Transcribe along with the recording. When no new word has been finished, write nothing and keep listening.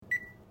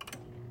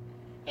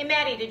Hey,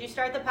 Maddie, did you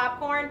start the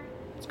popcorn?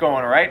 It's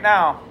going right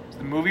now. Is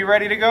the movie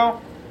ready to go?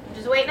 I'm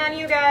just waiting on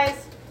you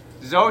guys.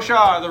 Zosha,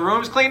 are the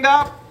rooms cleaned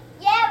up?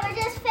 Yeah, we're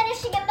just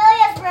finishing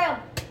Amelia's room.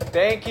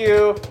 Thank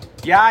you.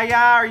 Yaya,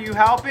 are you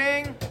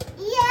helping?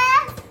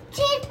 Yes,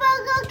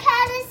 Cheeseburger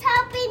Cat is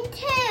helping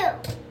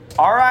too.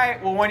 All right,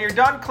 well, when you're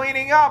done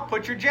cleaning up,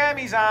 put your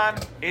jammies on.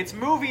 It's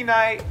movie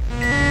night.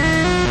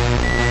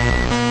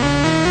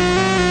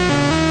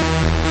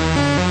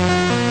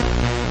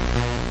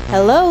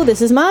 Hello,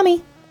 this is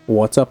Mommy.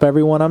 What's up,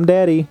 everyone? I'm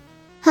Daddy.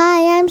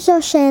 Hi, I'm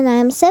Sosha and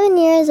I'm 7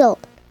 years old.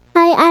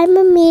 Hi, I'm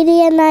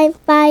Amelia and I'm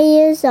 5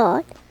 years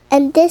old.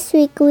 And this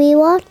week we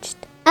watched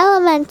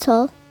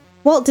Elemental.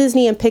 Walt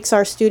Disney and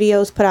Pixar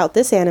Studios put out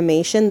this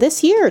animation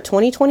this year,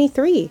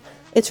 2023.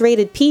 It's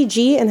rated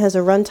PG and has a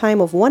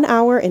runtime of 1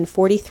 hour and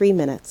 43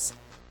 minutes.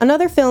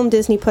 Another film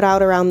Disney put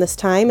out around this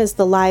time is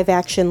the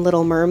live-action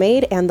Little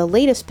Mermaid, and the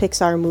latest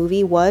Pixar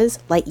movie was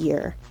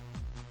Lightyear.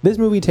 This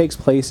movie takes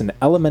place in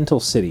Elemental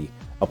City,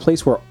 a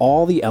place where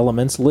all the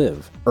elements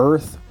live: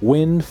 earth,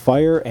 wind,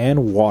 fire,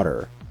 and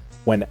water.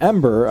 When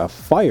Ember, a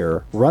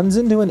fire, runs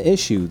into an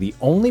issue, the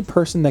only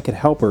person that could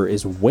help her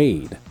is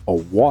Wade, a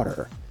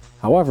water.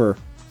 However,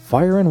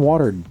 fire and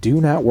water do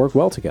not work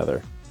well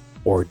together.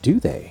 Or do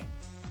they?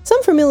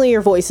 Some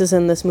familiar voices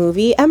in this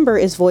movie. Ember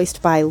is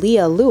voiced by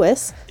Leah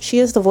Lewis. She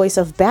is the voice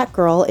of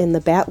Batgirl in the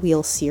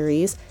Batwheel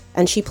series,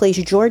 and she plays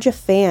Georgia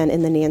Fan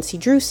in the Nancy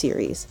Drew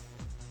series.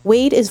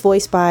 Wade is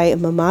voiced by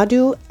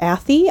Mamadou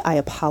Athie. I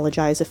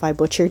apologize if I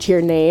butchered your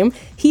name.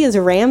 He is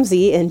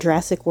Ramsey in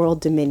Jurassic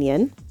World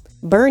Dominion.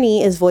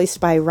 Bernie is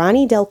voiced by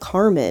Ronnie Del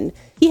Carmen.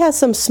 He has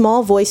some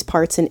small voice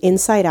parts in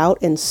Inside Out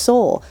and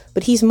Soul,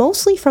 but he's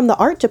mostly from the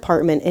art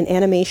department in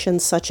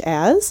animations such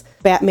as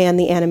Batman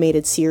the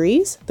Animated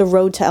Series, The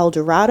Road to El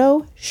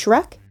Dorado,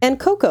 Shrek, and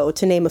Coco,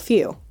 to name a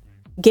few.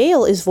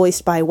 Gail is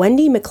voiced by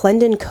Wendy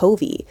McClendon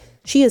Covey.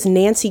 She is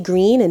Nancy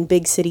Green in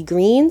Big City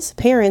Greens.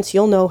 Parents,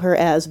 you'll know her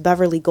as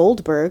Beverly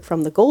Goldberg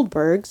from The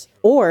Goldbergs,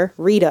 or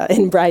Rita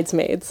in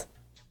Bridesmaids.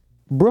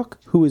 Brooke,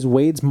 who is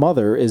Wade's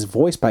mother, is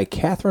voiced by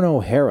Catherine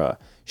O'Hara.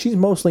 She's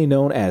mostly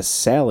known as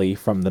Sally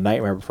from The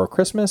Nightmare Before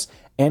Christmas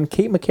and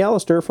Kate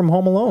McAllister from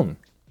Home Alone.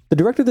 The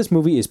director of this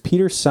movie is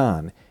Peter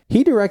San.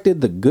 He directed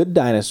The Good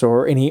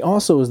Dinosaur, and he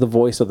also is the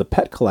voice of the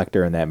pet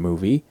collector in that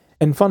movie.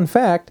 And fun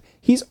fact,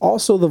 he's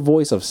also the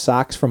voice of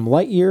Socks from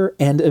Lightyear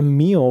and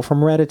Emile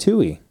from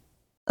Ratatouille.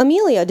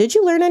 Amelia, did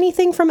you learn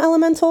anything from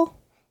Elemental?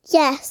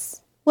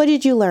 Yes. What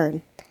did you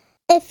learn?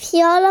 If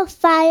you're on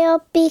fire,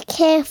 be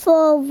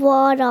careful of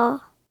water.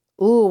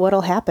 Ooh,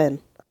 what'll happen?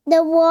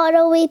 The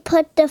water we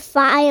put the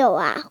fire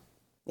out.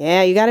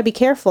 Yeah, you gotta be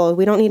careful.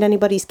 We don't need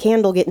anybody's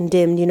candle getting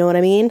dimmed, you know what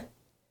I mean?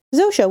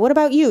 Zosha, what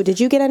about you? Did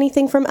you get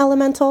anything from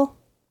Elemental?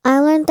 I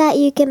learned that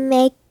you can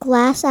make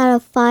glass out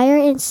of fire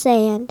and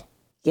sand.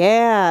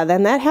 Yeah,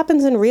 then that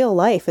happens in real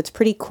life. It's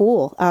pretty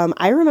cool.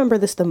 I remember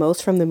this the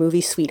most from the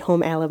movie Sweet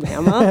Home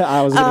Alabama.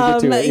 I was going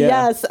to get to it, yeah.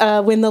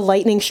 Yes, when the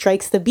lightning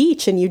strikes the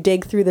beach and you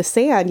dig through the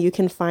sand, you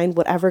can find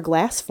whatever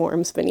glass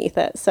forms beneath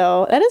it.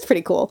 So that is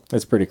pretty cool.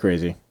 That's pretty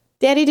crazy.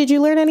 Daddy, did you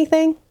learn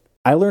anything?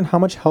 I learned how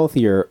much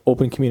healthier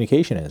open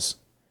communication is.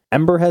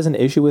 Ember has an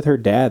issue with her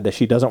dad that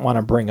she doesn't want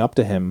to bring up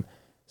to him,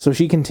 so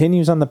she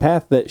continues on the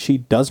path that she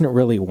doesn't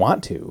really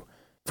want to.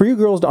 For you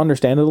girls to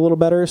understand it a little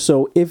better,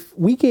 so if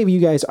we gave you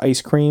guys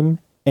ice cream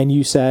and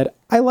you said,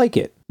 I like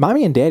it,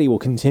 Mommy and Daddy will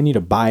continue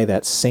to buy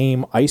that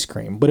same ice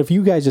cream. But if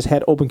you guys just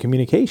had open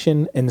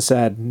communication and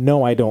said,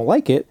 no, I don't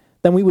like it,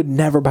 then we would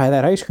never buy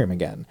that ice cream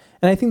again.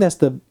 And I think that's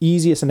the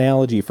easiest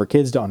analogy for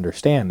kids to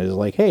understand is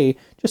like, hey,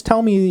 just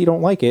tell me you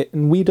don't like it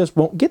and we just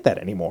won't get that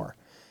anymore.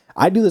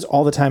 I do this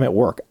all the time at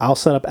work. I'll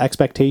set up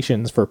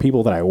expectations for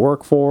people that I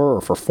work for or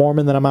for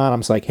foremen that I'm on.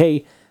 I'm just like,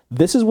 hey,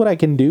 this is what I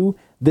can do.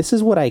 This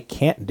is what I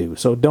can't do.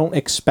 So don't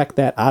expect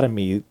that out of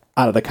me,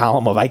 out of the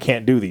column of I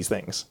can't do these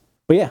things.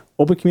 But yeah,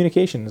 open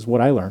communication is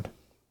what I learned.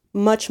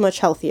 Much, much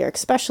healthier,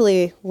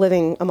 especially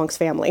living amongst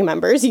family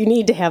members. You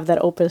need to have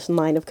that open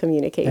line of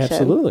communication.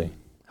 Absolutely.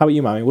 How about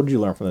you, Mommy? What did you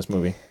learn from this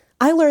movie?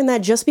 I learned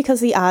that just because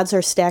the odds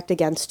are stacked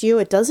against you,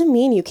 it doesn't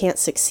mean you can't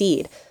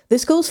succeed.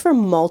 This goes for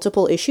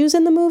multiple issues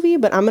in the movie,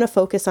 but I'm going to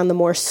focus on the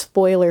more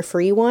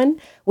spoiler-free one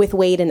with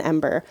Wade and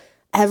Ember.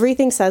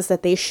 Everything says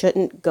that they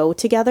shouldn't go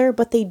together,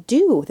 but they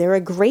do. They're a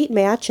great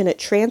match, and it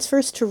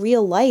transfers to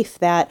real life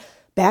that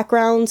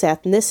backgrounds,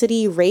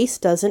 ethnicity, race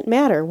doesn't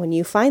matter. When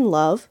you find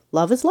love,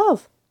 love is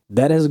love.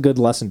 That is a good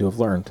lesson to have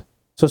learned.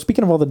 So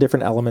speaking of all the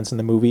different elements in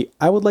the movie,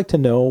 I would like to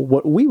know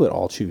what we would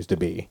all choose to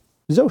be.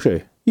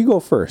 Zosha, you go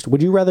first.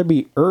 Would you rather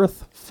be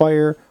earth,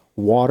 fire,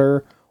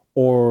 water,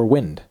 or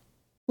wind?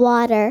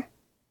 Water.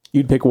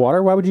 You'd pick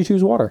water? Why would you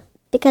choose water?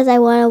 Because I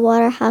want a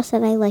water house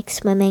and I like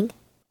swimming.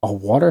 A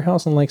water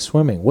house and like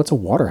swimming. What's a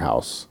water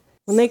house?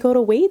 When they go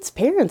to Wade's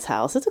parents'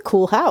 house, it's a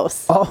cool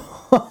house.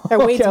 Oh,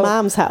 or Wade's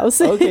mom's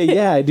house. Okay,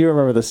 yeah, I do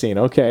remember the scene.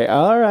 Okay,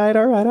 all right,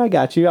 I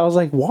got you. I was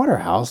like, water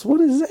house? What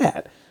is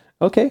that?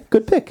 Okay,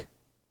 good pick.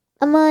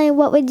 Emily,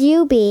 what would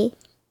you be?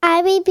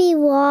 I would be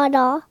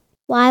water.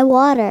 Why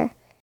water?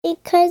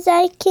 Because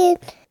I can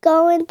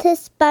go into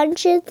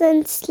sponges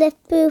and slip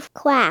through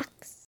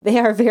cracks. They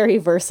are very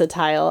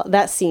versatile.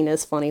 That scene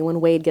is funny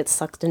when Wade gets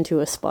sucked into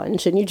a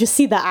sponge and you just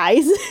see the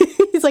eyes.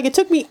 He's like, it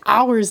took me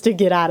hours to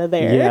get out of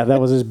there. Yeah, that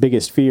was his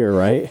biggest fear,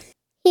 right?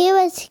 He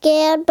was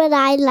scared, but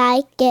I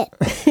like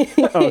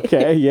it.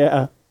 Okay,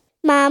 yeah.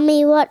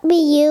 Mommy, what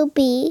will you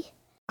be?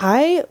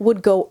 I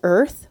would go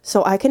Earth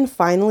so I can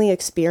finally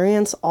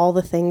experience all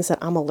the things that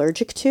I'm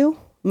allergic to.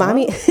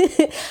 Mommy,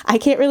 I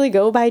can't really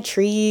go by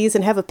trees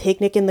and have a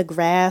picnic in the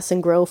grass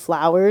and grow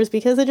flowers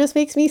because it just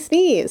makes me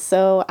sneeze.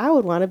 So I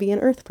would want to be an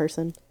Earth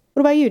person.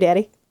 What about you,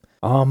 Daddy?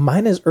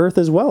 Mine is Earth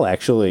as well,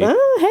 actually.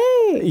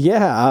 Oh, hey.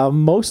 Yeah,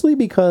 mostly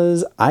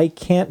because I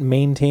can't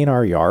maintain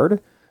our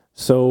yard.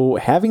 So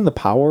having the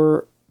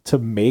power to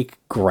make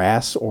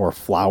grass or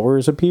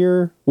flowers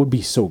appear would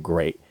be so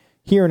great.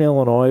 Here in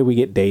Illinois, we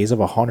get days of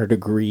 100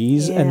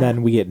 degrees and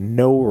then we get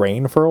no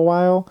rain for a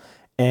while.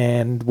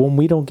 And when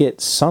we don't get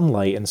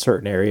sunlight in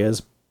certain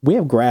areas, we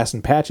have grass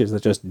and patches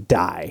that just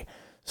die.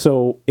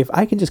 So if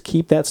I can just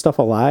keep that stuff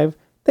alive,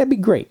 that'd be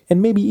great.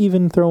 And maybe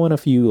even throw in a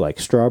few like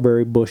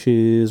strawberry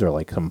bushes or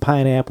like some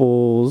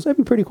pineapples. That'd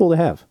be pretty cool to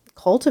have.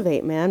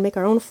 Cultivate, man. Make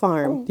our own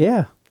farm.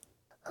 Yeah.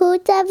 Who's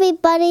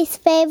everybody's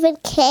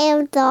favorite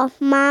character?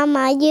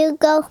 Mama, you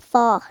go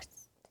first.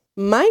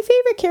 My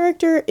favorite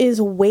character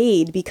is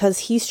Wade because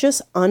he's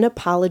just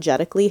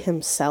unapologetically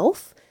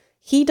himself.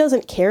 He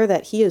doesn't care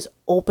that he is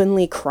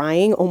openly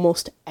crying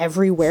almost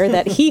everywhere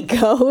that he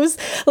goes.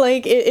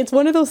 Like, it's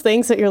one of those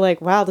things that you're like,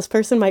 wow, this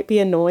person might be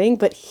annoying,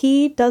 but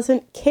he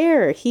doesn't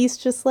care. He's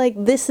just like,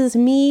 this is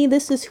me.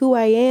 This is who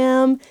I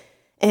am.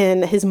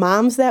 And his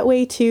mom's that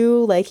way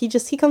too. Like,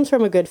 he comes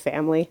from a good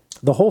family.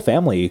 The whole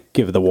family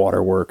give the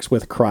waterworks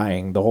with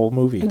crying the whole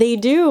movie. They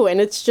do,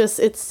 and it's just,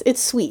 it's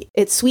sweet.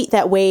 It's sweet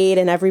that Wade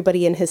and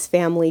everybody in his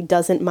family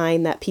doesn't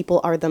mind that people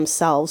are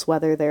themselves,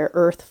 whether they're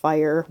earth,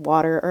 fire,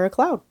 water, or a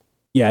cloud.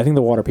 Yeah, I think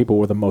the water people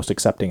were the most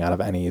accepting out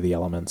of any of the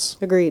elements.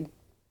 Agreed.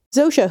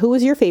 Zosha, who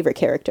was your favorite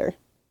character?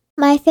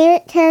 My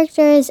favorite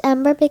character is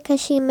Ember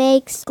because she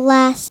makes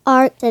glass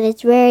art and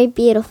it's very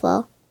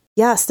beautiful.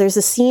 Yes, there's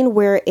a scene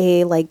where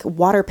a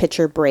water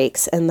pitcher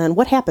breaks, and then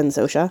what happens,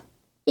 Zosha?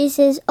 She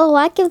says, oh,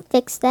 I can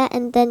fix that,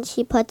 and then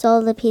she puts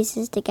all the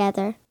pieces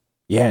together.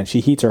 Yeah, and she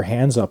heats her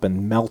hands up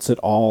and melts it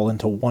all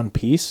into one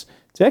piece.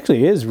 It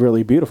actually is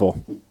really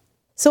beautiful.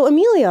 So,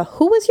 Amelia,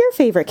 who was your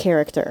favorite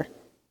character?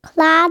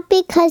 Cloud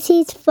because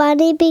he's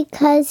funny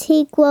because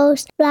he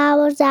grows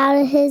flowers out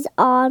of his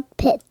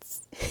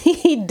armpits.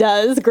 He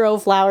does grow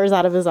flowers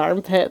out of his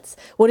armpits.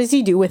 What does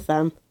he do with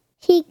them?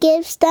 He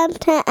gives them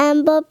to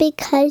Ember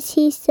because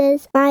he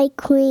says, my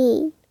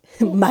queen.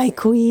 My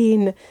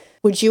queen.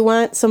 Would you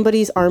want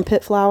somebody's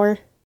armpit flower?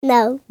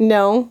 No.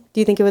 No?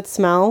 Do you think it would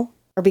smell?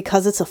 Or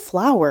because it's a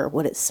flower,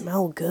 would it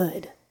smell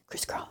good?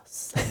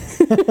 Crisscross.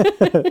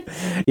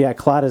 Yeah,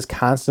 Claude is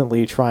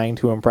constantly trying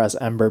to impress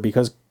Ember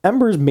because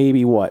Ember's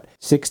maybe,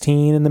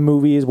 16 in the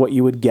movie is what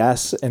you would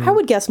guess. And I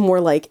would guess more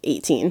like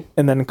 18.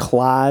 And then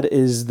Claude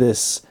is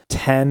this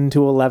 10 to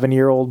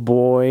 11-year-old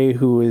boy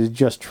who is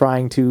just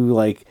trying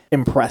to,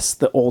 impress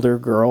the older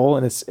girl.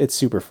 And it's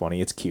super funny.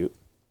 It's cute.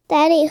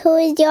 Daddy, who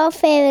is your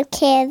favorite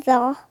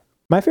character?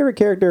 My favorite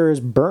character is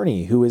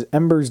Bernie, who is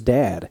Ember's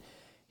dad.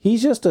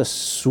 He's just a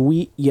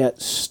sweet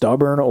yet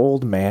stubborn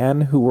old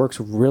man who works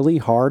really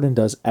hard and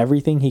does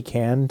everything he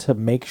can to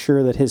make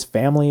sure that his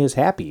family is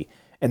happy.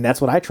 And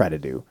that's what I try to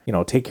do.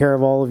 Take care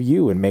of all of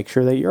you and make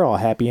sure that you're all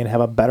happy and have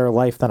a better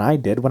life than I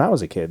did when I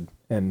was a kid.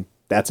 And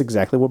that's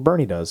exactly what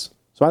Bernie does.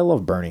 So I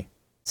love Bernie.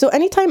 So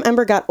anytime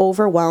Ember got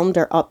overwhelmed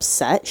or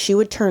upset, she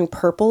would turn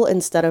purple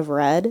instead of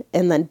red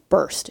and then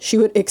burst. She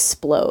would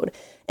explode.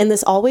 And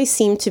this always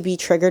seemed to be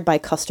triggered by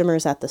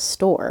customers at the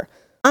store.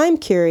 I'm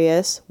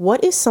curious,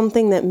 what is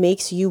something that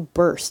makes you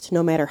burst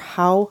no matter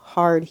how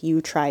hard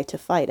you try to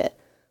fight it?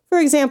 For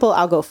example,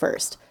 I'll go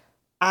first.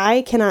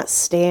 I cannot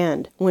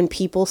stand when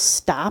people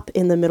stop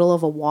in the middle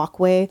of a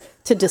walkway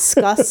to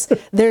discuss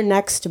their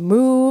next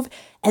move.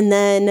 And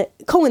then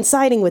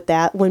coinciding with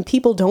that, when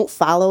people don't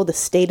follow the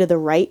state of the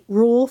right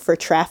rule for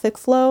traffic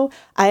flow,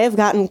 I have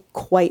gotten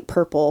quite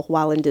purple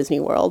while in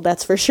Disney World,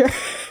 that's for sure.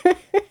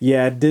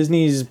 Yeah,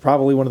 Disney's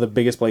probably one of the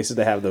biggest places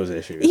to have those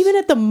issues. Even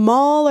at the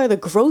mall or the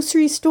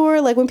grocery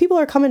store, when people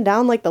are coming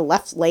down the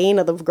left lane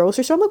of the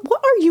grocery store, I'm like,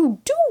 what are you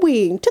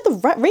doing? To the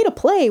right, rate of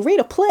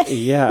play.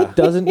 Yeah, it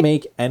doesn't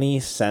make any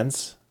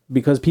sense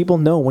because people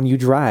know when you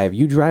drive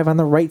on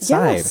the right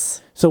side.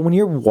 Yes. So when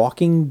you're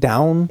walking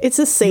down, it's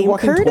the same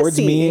walking courtesy towards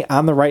me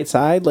on the right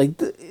side,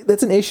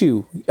 that's an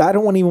issue. I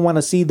don't even want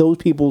to see those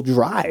people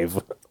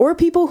drive. Or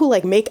people who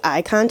make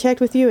eye contact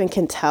with you and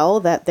can tell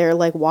that they're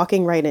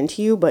walking right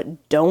into you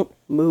but don't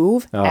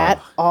move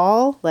at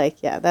all.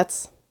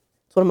 That's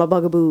one of my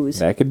bugaboos.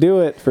 That could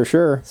do it for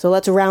sure. So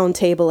let's round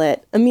table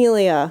it.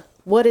 Amelia,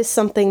 what is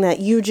something that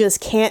you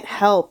just can't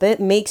help? It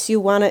makes you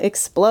want to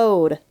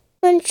explode.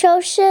 When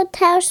Shosha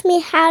tells me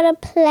how to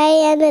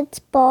play and it's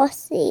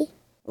bossy.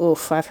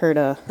 Oof, I've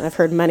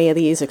heard many of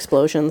these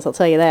explosions. I'll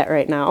tell you that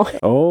right now.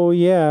 Oh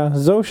yeah,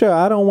 Zosha,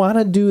 I don't want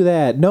to do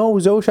that. No,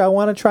 Zosha, I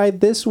want to try it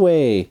this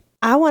way.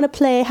 I want to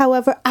play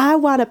however I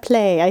want to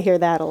play. I hear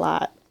that a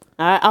lot.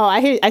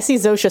 I see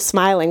Zosha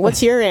smiling.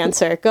 What's your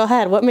answer? Go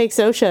ahead. What makes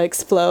Zosha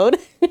explode?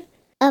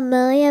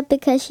 Amelia,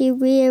 because she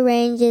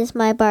rearranges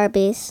my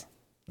Barbies.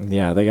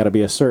 Yeah, they got to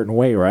be a certain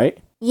way, right?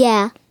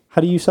 Yeah.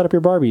 How do you set up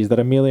your Barbies that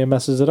Amelia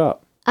messes it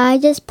up? I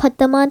just put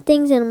them on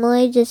things and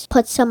Amelia just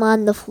puts them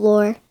on the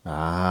floor.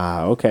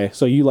 Ah, okay.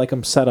 So you like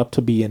them set up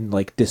to be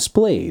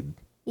displayed.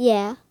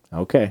 Yeah.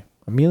 Okay.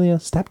 Amelia,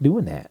 stop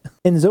doing that.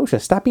 And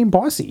Zosha, stop being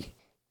bossy.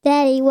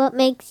 Daddy, what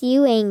makes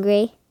you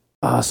angry?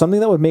 Something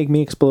that would make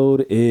me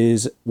explode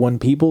is when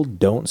people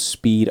don't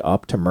speed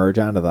up to merge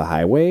onto the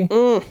highway.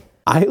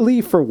 I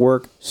leave for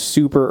work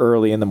super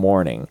early in the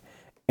morning.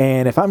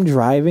 And if I'm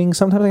driving,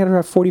 sometimes I gotta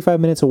drive 45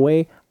 minutes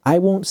away. I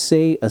won't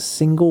say a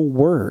single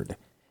word.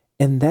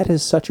 And that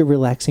is such a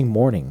relaxing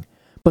morning.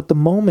 But the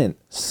moment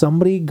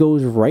somebody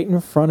goes right in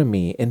front of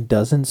me and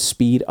doesn't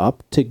speed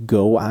up to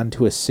go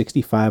onto a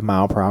 65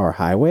 mile per hour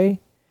highway,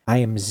 I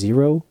am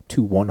 0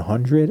 to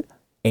 100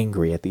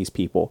 angry at these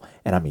people.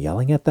 And I'm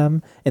yelling at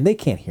them and they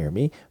can't hear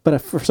me. But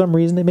for some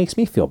reason, it makes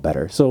me feel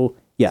better. So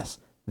yes,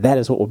 that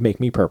is what would make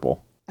me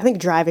purple. I think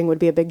driving would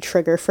be a big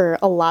trigger for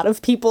a lot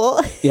of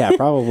people. Yeah,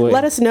 probably.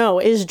 Let us know.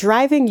 Is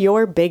driving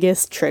your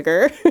biggest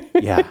trigger?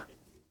 Yeah.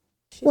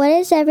 What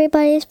is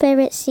everybody's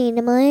favorite scene?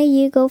 Amelia,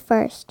 you go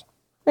first.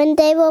 When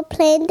they were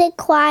playing the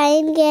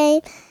crying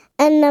game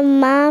and the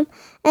mom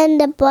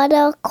and the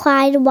brother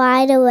cried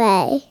right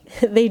away.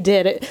 They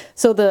did.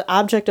 So the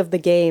object of the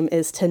game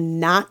is to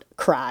not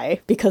cry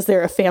because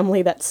they're a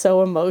family that's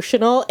so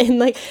emotional.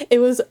 And it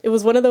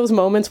was one of those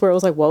moments where it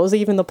was like, what was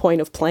even the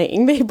point of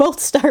playing? They both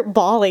start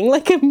bawling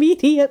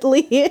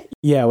immediately.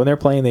 Yeah, when they're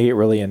playing, they get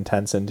really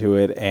intense into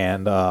it.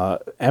 And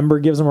Ember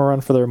gives them a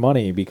run for their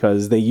money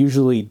because they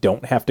usually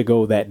don't have to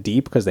go that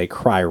deep because they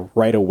cry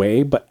right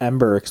away. But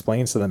Ember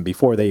explains to them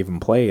before they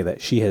even play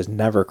that she has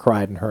never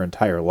cried in her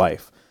entire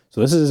life. So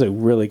this is a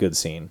really good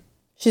scene.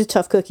 She's a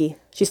tough cookie.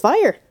 She's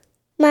fire.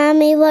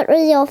 Mommy, what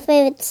was your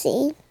favorite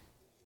scene?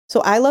 So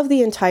I love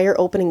the entire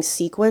opening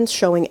sequence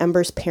showing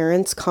Ember's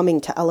parents coming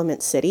to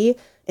Element City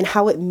and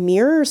how it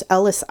mirrors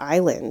Ellis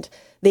Island.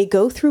 They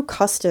go through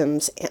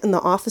customs and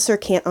the officer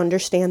can't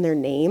understand their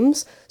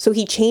names, so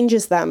he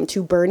changes them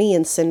to Bernie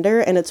and Cinder,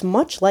 and it's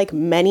much like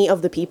many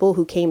of the people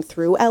who came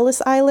through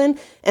Ellis Island,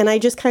 and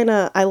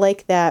I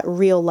like that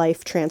real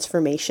life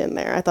transformation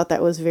there. I thought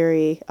that was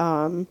very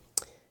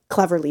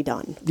cleverly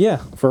done. Yeah,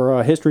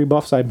 for history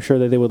buffs, I'm sure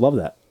that they would love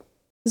that.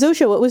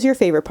 Zosha, what was your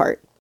favorite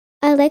part?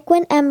 I like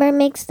when Ember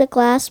makes the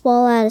glass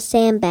wall out of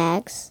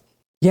sandbags.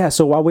 Yeah,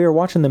 so while we were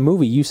watching the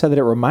movie, you said that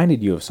it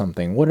reminded you of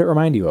something. What did it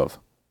remind you of?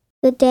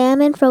 The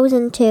dam in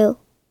Frozen 2.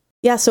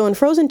 Yeah, so in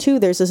Frozen 2,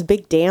 there's this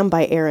big dam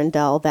by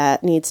Arendelle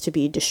that needs to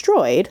be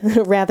destroyed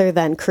rather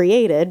than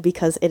created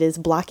because it is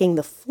blocking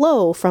the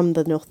flow from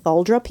the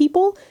Northuldra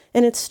people,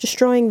 and it's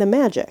destroying the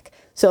magic.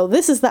 So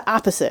this is the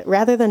opposite.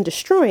 Rather than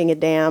destroying a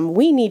dam,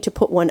 we need to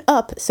put one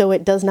up so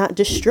it does not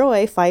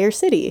destroy Fire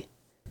City.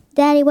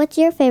 Daddy, what's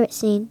your favorite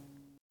scene?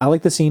 I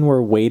like the scene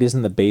where Wade is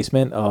in the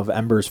basement of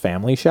Ember's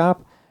family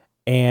shop,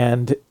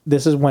 and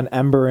this is when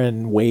Ember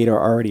and Wade are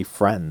already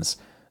friends.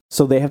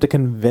 So they have to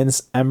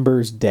convince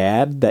Ember's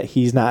dad that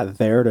he's not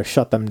there to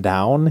shut them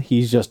down.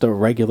 He's just a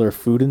regular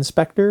food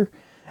inspector,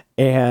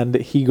 and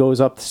he goes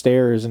up the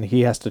stairs and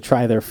he has to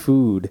try their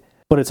food,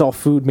 but it's all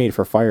food made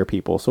for fire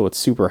people, so it's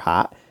super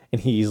hot. And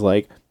he's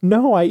like,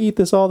 no, I eat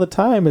this all the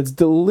time. It's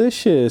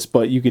delicious.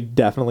 But you could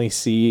definitely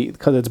see,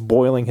 because it's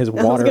boiling his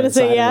water. I was going to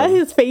say, yeah,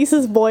 his face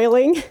is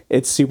boiling.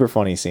 It's super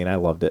funny scene. I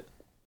loved it.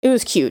 It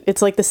was cute.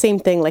 It's like the same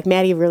thing. Like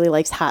Maddie really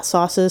likes hot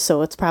sauces.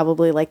 So it's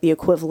probably like the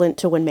equivalent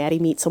to when Maddie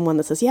meets someone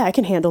that says, yeah, I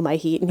can handle my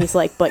heat. And he's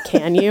like, but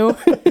can you?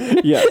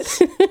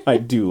 Yes, I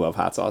do love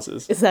hot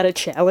sauces. Is that a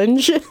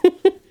challenge?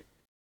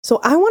 So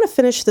I want to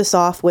finish this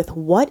off with,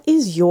 what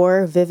is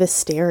your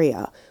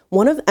Vivisteria?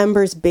 One of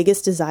Ember's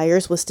biggest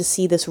desires was to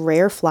see this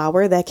rare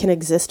flower that can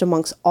exist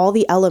amongst all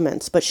the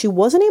elements, but she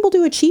wasn't able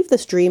to achieve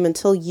this dream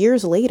until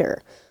years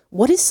later.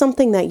 What is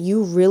something that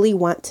you really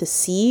want to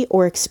see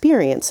or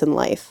experience in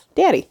life?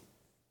 Daddy.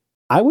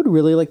 I would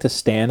really like to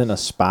stand in a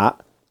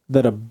spot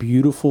that a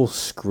beautiful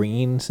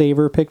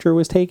screensaver picture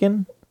was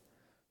taken.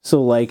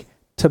 So like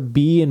to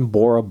be in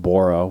Bora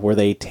Bora, where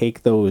they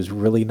take those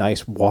really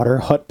nice water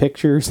hut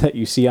pictures that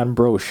you see on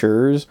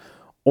brochures,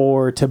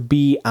 or to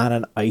be on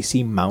an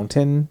icy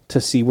mountain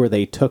to see where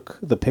they took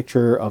the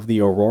picture of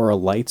the aurora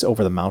lights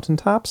over the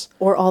mountaintops.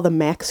 Or all the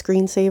Mac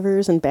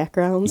screensavers and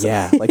backgrounds.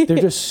 Yeah, like they're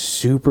just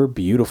super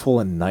beautiful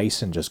and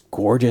nice and just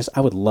gorgeous.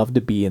 I would love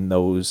to be in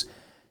those,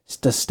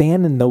 to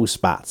stand in those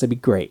spots. It'd be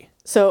great.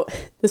 So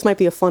this might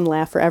be a fun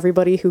laugh for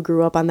everybody who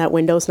grew up on that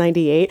Windows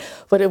 98,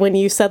 but when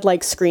you said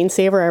like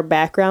screensaver or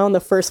background, the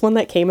first one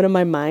that came into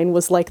my mind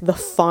was like the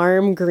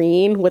farm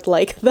green with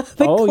like the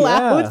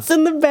clouds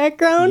in the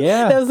background.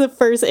 Yeah. That was the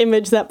first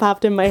image that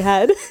popped in my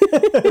head.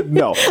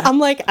 No. I'm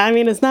like, I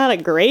mean, it's not a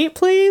great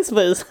place,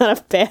 but it's not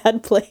a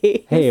bad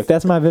place. Hey, if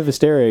that's my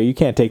Vivisteria, you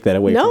can't take that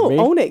away from me.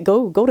 No, own it.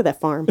 Go to that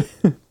farm.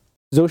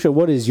 Zosha,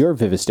 what is your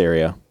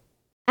Vivisteria?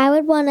 I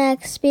would want to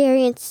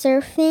experience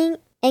surfing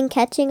and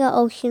catching an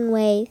ocean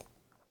wave.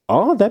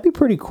 Oh, that'd be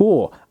pretty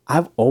cool.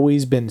 I've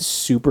always been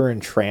super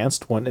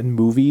entranced in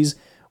movies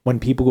when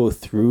people go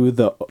through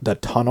the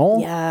tunnel.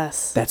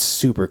 Yes. That's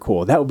super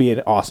cool. That would be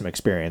an awesome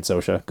experience,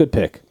 Zosha. Good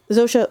pick.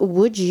 Zosha,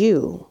 would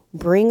you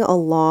bring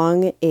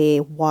along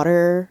a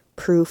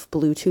waterproof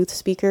Bluetooth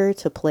speaker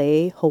to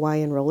play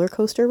Hawaiian roller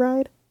coaster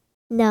ride?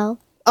 No.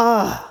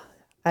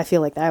 I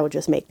feel like that would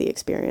just make the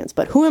experience.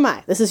 But who am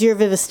I? This is your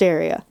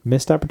Vivisteria.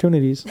 Missed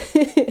opportunities.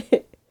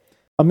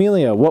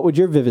 Amelia, what would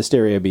your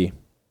Vivisteria be?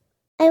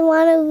 I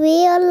want a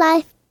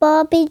real-life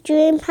Barbie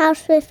dream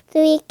house with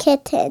 3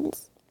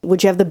 kittens.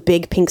 Would you have the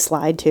big pink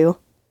slide too?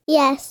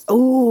 Yes.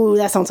 Ooh,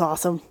 that sounds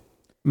awesome.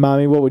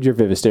 Mommy, what would your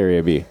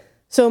Vivisteria be?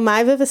 So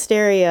my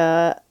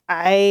Vivisteria,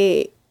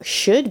 I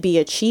should be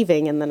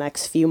achieving in the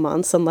next few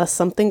months unless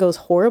something goes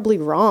horribly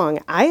wrong.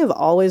 I have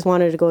always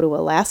wanted to go to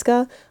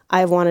Alaska.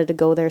 I've wanted to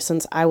go there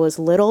since I was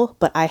little,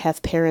 but I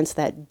have parents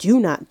that do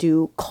not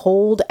do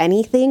cold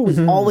anything.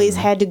 We've always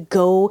had to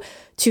go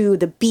to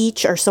the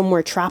beach or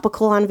somewhere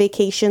tropical on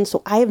vacation,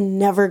 so I have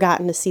never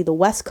gotten to see the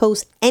West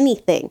Coast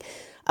anything.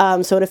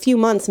 So in a few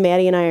months,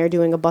 Maddie and I are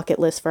doing a bucket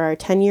list for our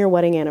 10-year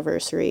wedding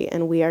anniversary,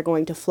 and we are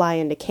going to fly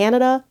into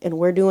Canada, and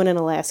we're doing an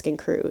Alaskan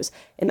cruise.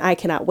 And I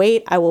cannot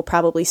wait. I will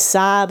probably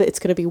sob. It's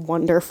going to be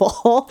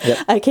wonderful. Yep.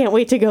 I can't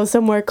wait to go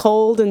somewhere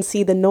cold and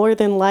see the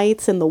northern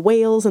lights and the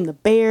whales and the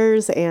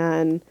bears,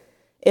 and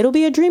it'll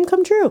be a dream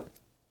come true.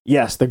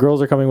 Yes, the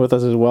girls are coming with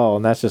us as well,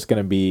 and that's just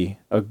going to be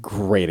a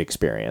great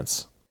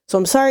experience. So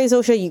I'm sorry,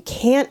 Zosha, you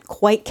can't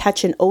quite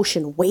catch an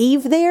ocean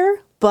wave there,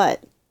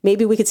 but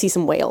maybe we could see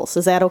some whales.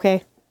 Is that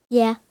okay?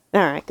 Yeah.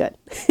 All right, good.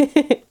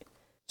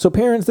 So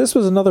parents, this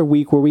was another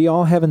week where we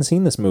all haven't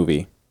seen this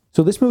movie.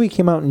 So this movie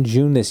came out in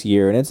June this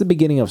year, and it's the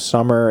beginning of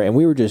summer, and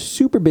we were just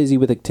super busy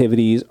with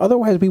activities.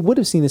 Otherwise, we would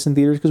have seen this in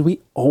theaters because we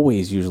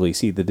always usually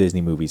see the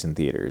Disney movies in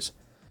theaters.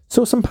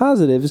 So some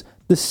positives,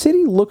 the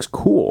city looks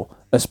cool,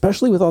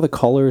 especially with all the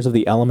colors of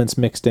the elements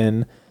mixed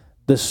in.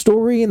 The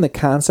story and the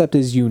concept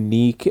is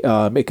unique.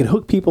 It could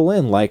hook people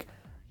in, like,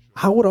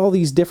 how would all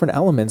these different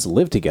elements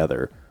live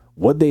together?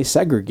 Would they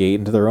segregate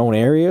into their own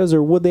areas,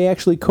 or would they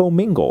actually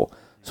commingle?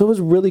 So it was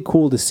really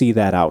cool to see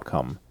that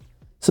outcome.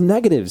 Some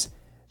negatives.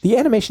 The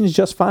animation is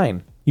just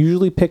fine.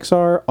 Usually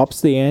Pixar ups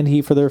the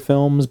ante for their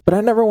films, but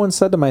I never once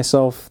said to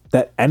myself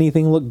that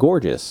anything looked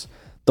gorgeous.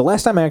 The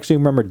last time I actually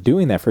remember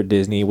doing that for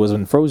Disney was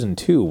in Frozen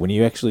 2, when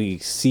you actually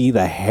see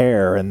the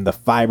hair and the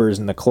fibers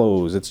in the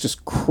clothes. It's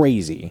just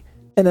crazy.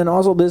 And then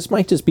also, this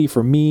might just be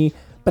for me,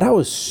 but I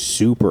was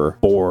super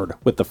bored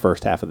with the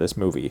first half of this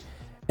movie.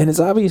 And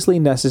it's obviously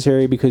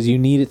necessary because you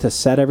need it to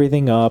set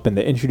everything up and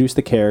to introduce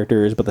the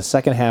characters, but the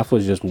second half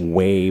was just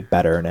way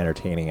better and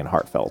entertaining and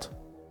heartfelt.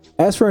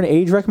 As for an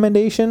age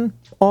recommendation,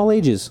 all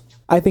ages.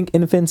 I think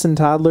infants and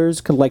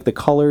toddlers could like the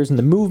colors and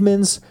the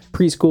movements,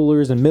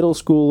 preschoolers and middle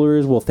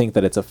schoolers will think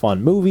that it's a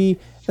fun movie,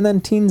 and then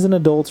teens and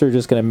adults are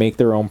just going to make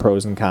their own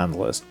pros and cons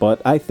list,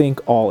 but I think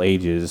all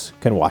ages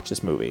can watch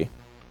this movie.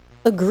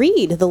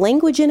 Agreed. The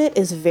language in it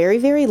is very,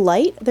 very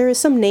light. There is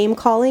some name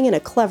calling and a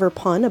clever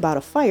pun about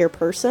a fire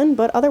person,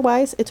 but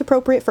otherwise it's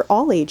appropriate for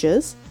all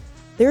ages.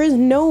 There is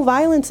no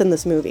violence in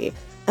this movie.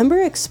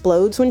 Ember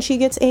explodes when she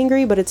gets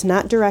angry, but it's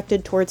not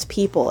directed towards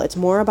people. It's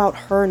more about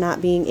her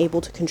not being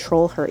able to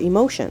control her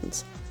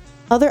emotions.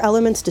 Other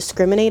elements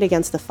discriminate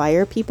against the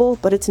fire people,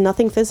 but it's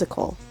nothing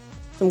physical.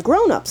 Some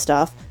grown-up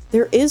stuff.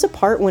 There is a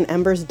part when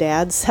Ember's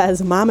dad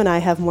says, "Mom and I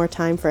have more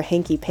time for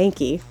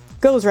hanky-panky."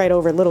 Goes right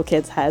over little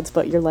kids' heads,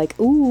 but you're like,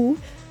 ooh.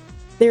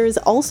 There is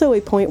also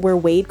a point where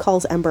Wade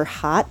calls Ember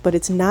hot, but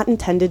it's not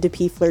intended to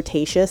be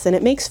flirtatious, and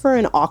it makes for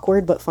an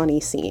awkward but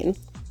funny scene.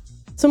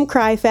 Some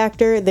cry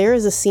factor. There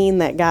is a scene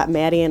that got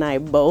Maddie and I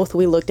both.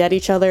 We looked at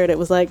each other and it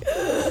was like,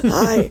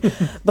 hi.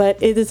 But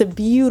it is a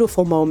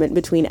beautiful moment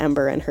between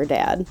Ember and her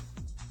dad.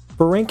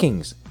 For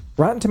rankings,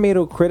 Rotten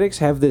Tomato critics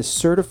have this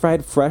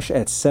certified fresh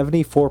at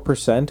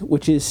 74%,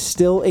 which is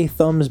still a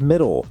thumbs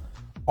middle.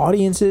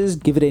 Audiences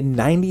give it a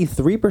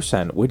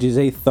 93%, which is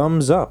a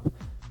thumbs up.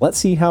 Let's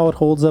see how it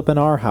holds up in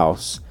our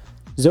house.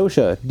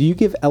 Zosha, do you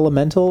give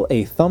Elemental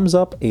a thumbs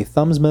up, a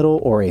thumbs middle,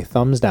 or a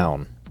thumbs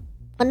down?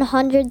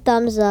 100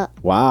 thumbs up.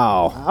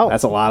 Wow.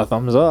 That's a lot of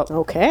thumbs up.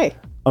 Okay.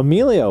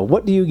 Amelia,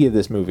 what do you give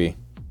this movie?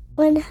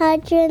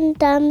 100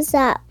 thumbs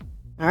up.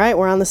 All right,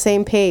 we're on the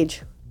same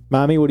page.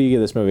 Mommy, what do you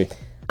give this movie?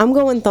 I'm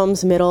going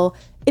thumbs middle.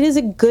 It is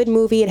a good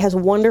movie. It has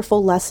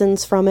wonderful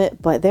lessons from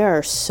it, but there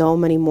are so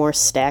many more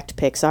stacked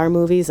Pixar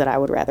movies that I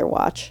would rather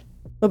watch.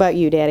 What about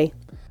you, Daddy?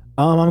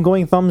 I'm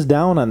going thumbs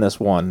down on this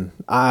one.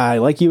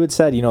 Like you had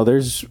said,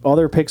 there's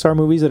other Pixar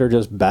movies that are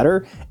just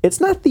better. It's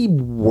not the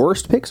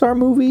worst Pixar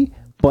movie,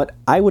 but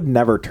I would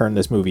never turn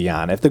this movie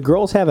on. If the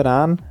girls have it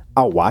on,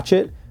 I'll watch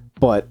it,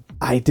 but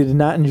I did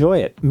not enjoy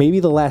it. Maybe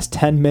the last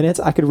 10 minutes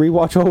I could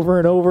rewatch over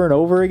and over and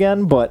over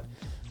again, but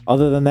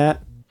other than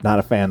that, not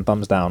a fan.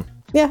 Thumbs down.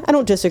 Yeah, I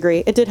don't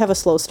disagree. It did have a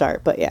slow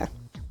start, but yeah.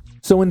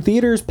 So in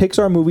theaters,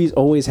 Pixar movies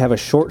always have a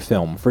short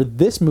film. For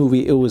this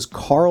movie, it was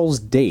Carl's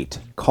Date,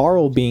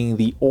 Carl being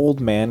the old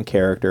man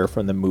character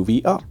from the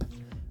movie Up.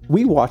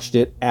 We watched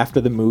it after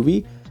the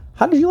movie.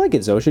 How did you like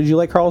it, Zosha? Did you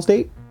like Carl's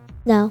Date?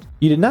 No.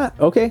 You did not?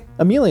 Okay.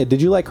 Amelia,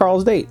 did you like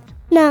Carl's Date?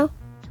 No.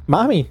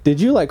 Mommy, did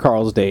you like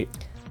Carl's Date?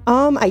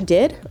 I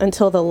did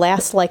until the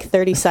last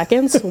 30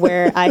 seconds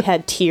where I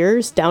had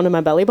tears down in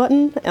my belly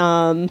button.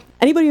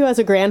 Anybody who has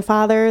a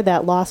grandfather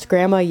that lost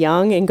grandma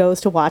young and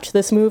goes to watch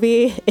this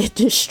movie, it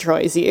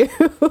destroys you.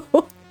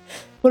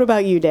 What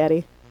about you,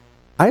 Daddy?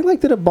 I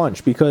liked it a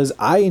bunch because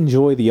I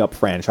enjoy the Up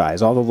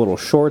franchise, all the little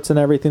shorts and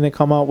everything that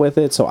come out with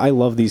it. So I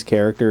love these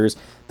characters.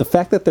 The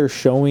fact that they're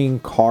showing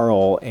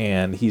Carl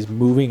and he's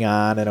moving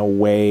on in a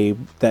way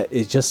that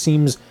it just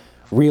seems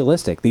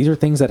realistic. These are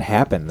things that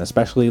happen,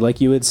 especially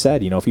like you had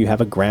said, if you have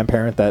a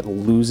grandparent that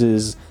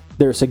loses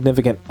their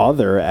significant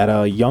other at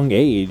a young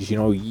age,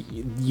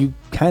 you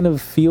kind of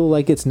feel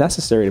like it's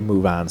necessary to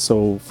move on.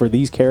 So for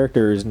these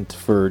characters and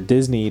for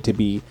Disney to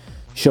be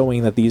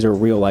showing that these are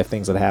real life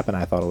things that happen,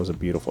 I thought it was a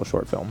beautiful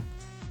short film.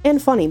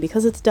 And funny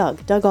because it's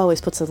Doug. Doug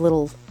always puts a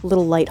little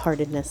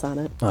lightheartedness on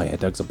it. Oh yeah,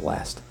 Doug's a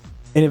blast.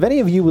 And if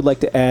any of you would like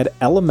to add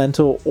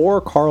Elemental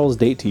or Carl's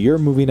Date to your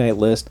movie night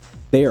list,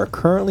 they are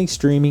currently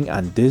streaming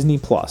on Disney+.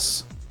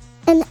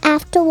 And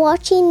after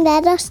watching,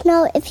 let us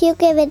know if you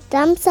give it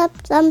thumbs up,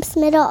 thumbs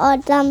middle, or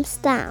thumbs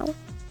down.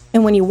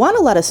 And when you want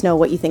to let us know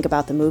what you think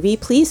about the movie,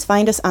 please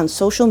find us on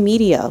social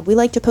media. We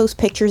like to post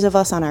pictures of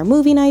us on our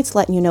movie nights,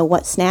 letting you know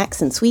what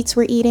snacks and sweets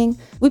we're eating.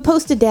 We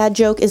post a dad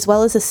joke as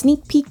well as a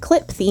sneak peek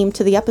clip themed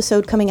to the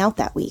episode coming out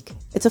that week.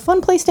 It's a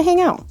fun place to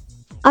hang out.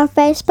 Our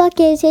Facebook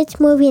is It's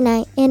Movie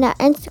Night, and our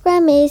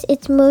Instagram is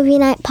It's Movie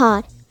Night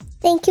Pod.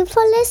 Thank you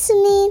for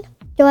listening.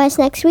 Join us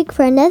next week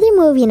for another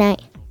movie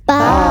night.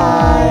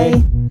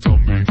 Bye.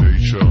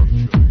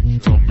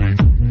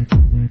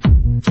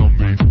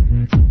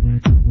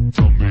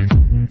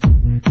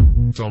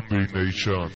 Zombie Nation.